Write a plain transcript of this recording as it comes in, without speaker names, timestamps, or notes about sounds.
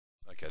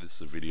Okay, this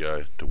is a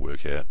video to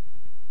work out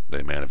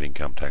the amount of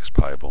income tax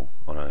payable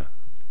on a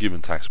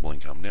given taxable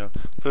income. Now,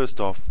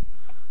 first off,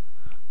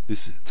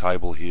 this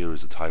table here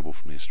is a table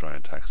from the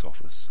Australian Tax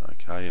Office.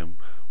 Okay, and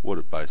what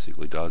it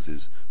basically does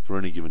is, for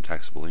any given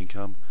taxable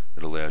income,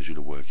 it allows you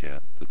to work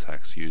out the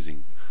tax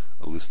using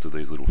a list of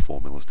these little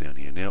formulas down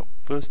here. Now,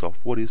 first off,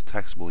 what is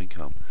taxable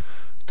income?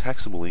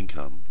 Taxable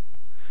income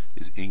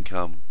is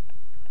income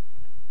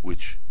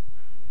which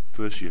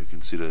first you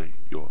consider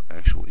your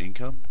actual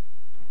income.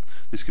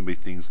 This can be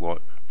things like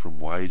from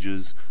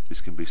wages,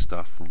 this can be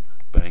stuff from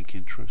bank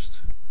interest,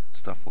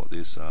 stuff like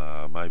this,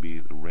 maybe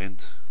the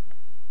rent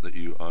that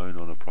you own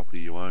on a property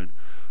you own.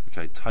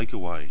 Okay, take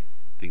away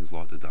things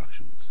like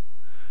deductions.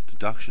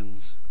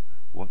 Deductions,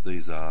 what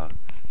these are,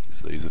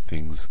 is these are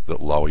things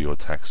that lower your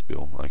tax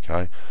bill,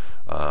 okay?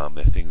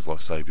 They're things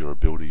like, say if you're a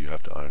builder, you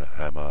have to own a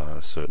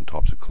hammer, certain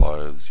types of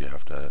clothes, you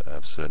have to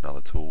have certain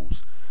other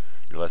tools.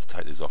 You're allowed to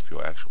take these off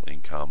your actual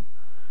income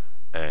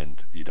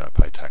and you don't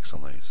pay tax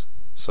on these.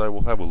 So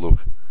we'll have a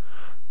look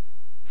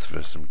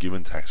for some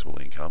given taxable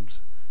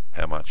incomes,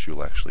 how much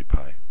you'll actually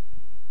pay.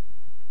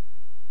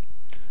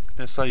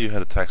 Now say you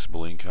had a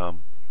taxable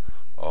income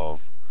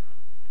of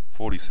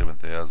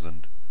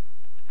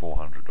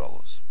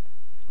 $47,400.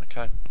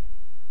 Okay,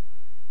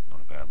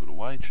 not a bad little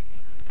wage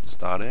to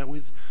start out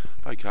with.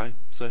 Okay,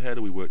 so how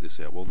do we work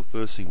this out? Well, the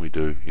first thing we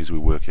do is we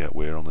work out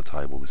where on the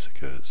table this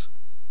occurs.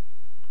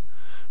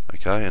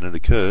 Okay, and it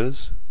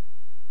occurs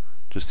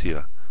just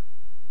here.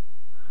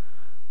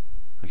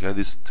 Okay,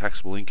 this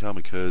taxable income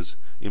occurs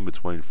in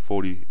between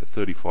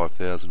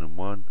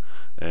 35,001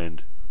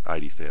 and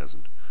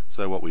 80,000.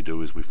 So what we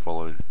do is we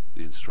follow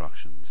the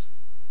instructions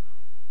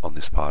on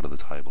this part of the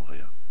table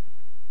here.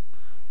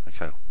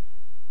 Okay,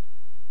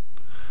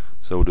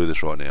 so we'll do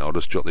this right now. I'll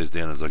just jot these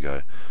down as I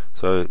go.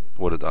 So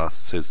what it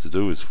says to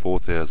do is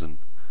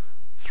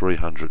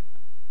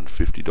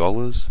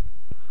 $4,350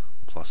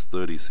 plus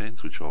 30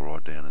 cents, which I'll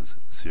write down as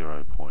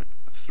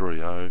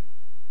 0.30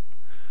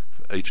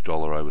 for each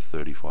dollar over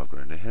 35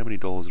 grand. Now, how many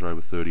dollars are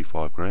over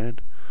 35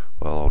 grand?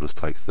 Well, I'll just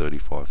take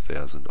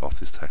 35,000 off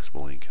this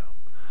taxable income.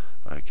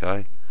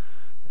 Okay,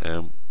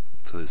 so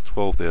there's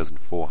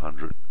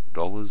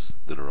 $12,400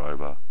 that are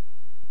over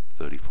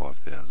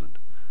 35,000.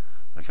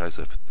 Okay,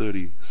 so for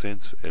 30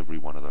 cents for every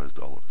one of those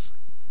dollars.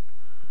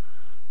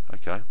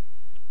 Okay,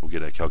 we'll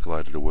get our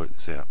calculator to work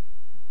this out.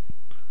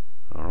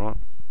 Alright,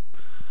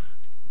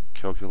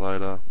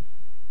 calculator,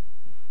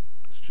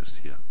 it's just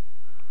here.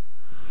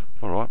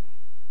 Alright,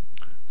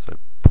 so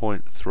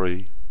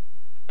 0.3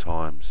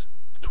 times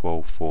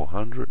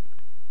 12,400.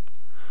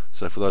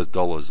 So for those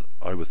dollars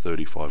over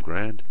 35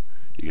 grand,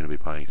 you're going to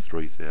be paying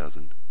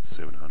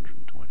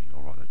 3,720.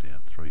 I'll write that down,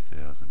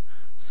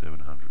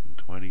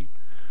 3,720.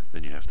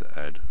 Then you have to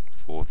add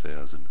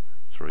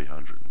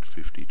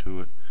 4,350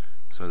 to it.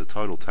 So the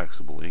total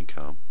taxable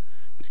income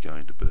is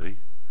going to be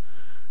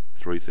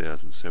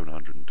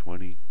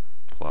 3,720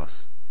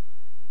 plus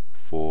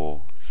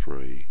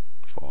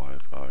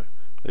 4,350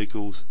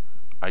 equals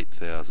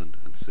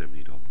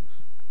 $8,070.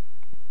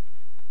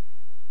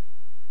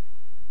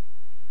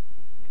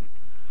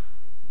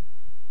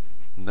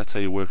 And that's how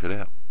you work it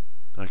out.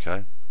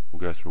 Okay,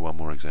 we'll go through one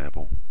more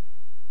example.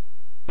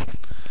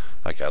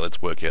 Okay,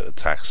 let's work out the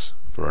tax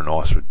for a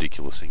nice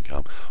ridiculous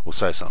income. We'll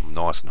say something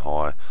nice and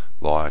high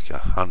like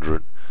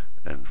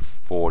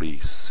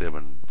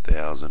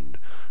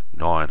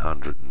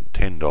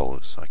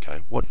 $147,910.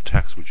 Okay, what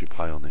tax would you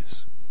pay on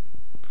this?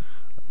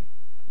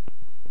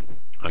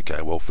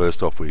 Okay, well,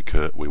 first off we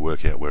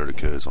work out where it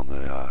occurs on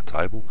the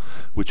table,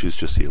 which is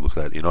just here. Look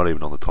at that, you're not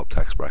even on the top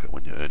tax bracket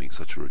when you're earning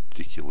such a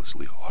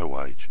ridiculously high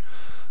wage.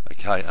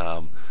 Okay,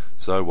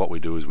 so what we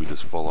do is we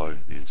just follow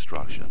the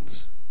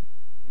instructions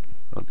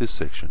of this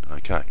section.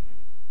 Okay,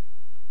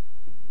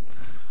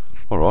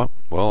 alright,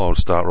 well, I'll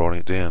start writing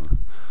it down.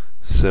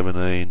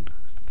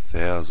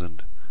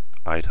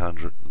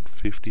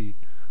 17,850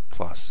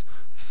 plus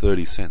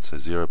 30 cents, so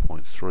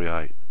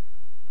 0.38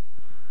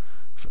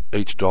 for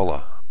each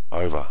dollar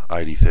over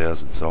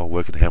 80,000. So I'll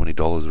work at how many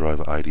dollars are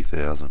over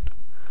 80,000.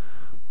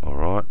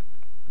 Alright,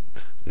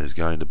 there's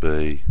going to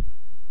be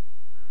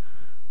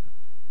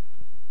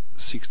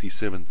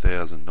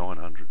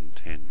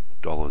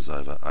 $67,910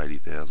 over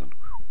 80,000.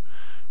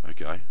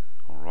 Okay,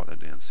 I'll write that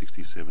down,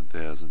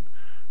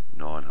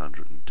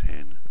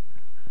 67,910.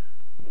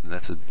 And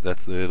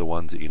they're the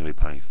ones that you're going to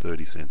be paying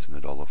 30 cents in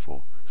the dollar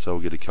for. So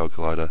we'll get a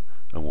calculator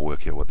and we'll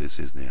work out what this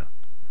is now.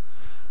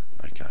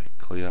 Okay,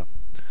 clear.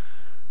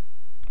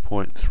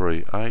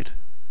 0.38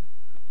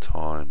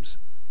 times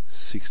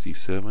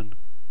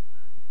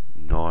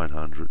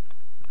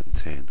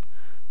 67,910.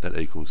 That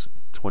equals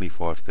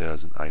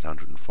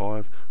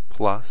 25,805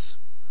 plus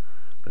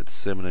that's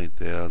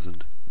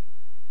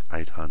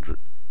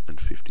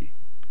 17,850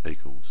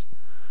 equals,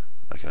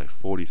 okay,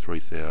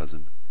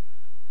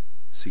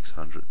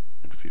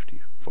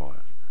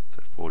 43,655.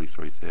 So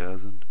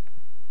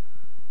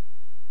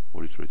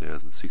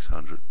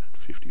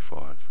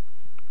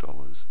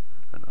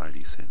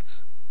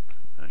 $43,655.80.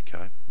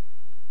 Okay.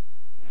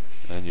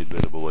 and you'd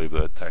better believe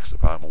the tax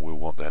department will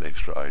want that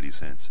extra 80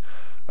 cents.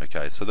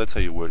 Okay, so that's how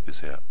you work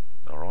this out.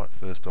 Alright,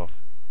 first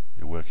off,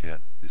 you work out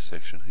this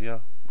section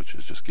here, which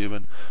is just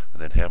given,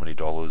 and then how many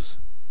dollars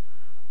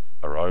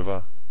are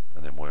over,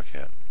 and then work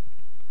out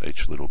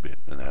each little bit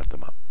and add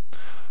them up.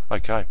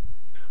 Okay,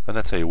 and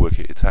that's how you work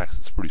out your tax.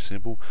 It's pretty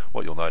simple.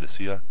 What you'll notice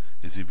here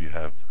is if you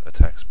have a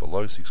tax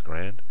below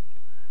 $6,000,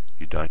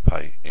 you don't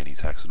pay any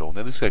tax at all.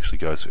 Now this actually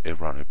goes for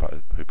everyone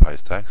who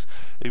pays tax.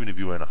 Even if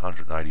you earn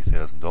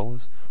 $180,000,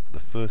 for the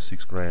first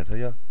 $6,000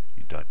 here,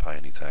 you don't pay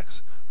any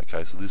tax.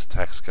 Okay, so this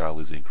tax scale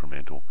is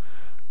incremental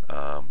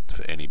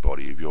for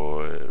anybody. If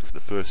you're for the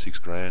first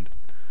 $6,000,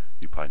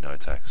 you pay no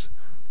tax.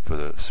 For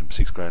the from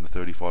 $6,000 to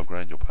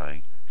 $35,000, you're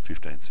paying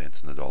 15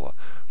 cents in the dollar.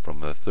 From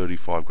the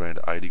 $35,000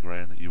 to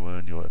 $80,000 that you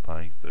earn, you're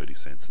paying 30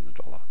 cents in the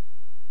dollar.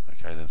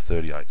 Okay, then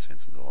 38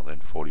 cents in the dollar, then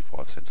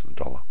 45 cents in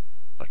the dollar.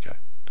 Okay.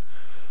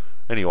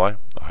 Anyway,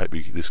 I hope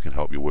this can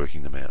help you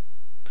working them out.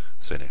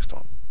 See you next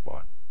time.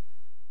 Bye.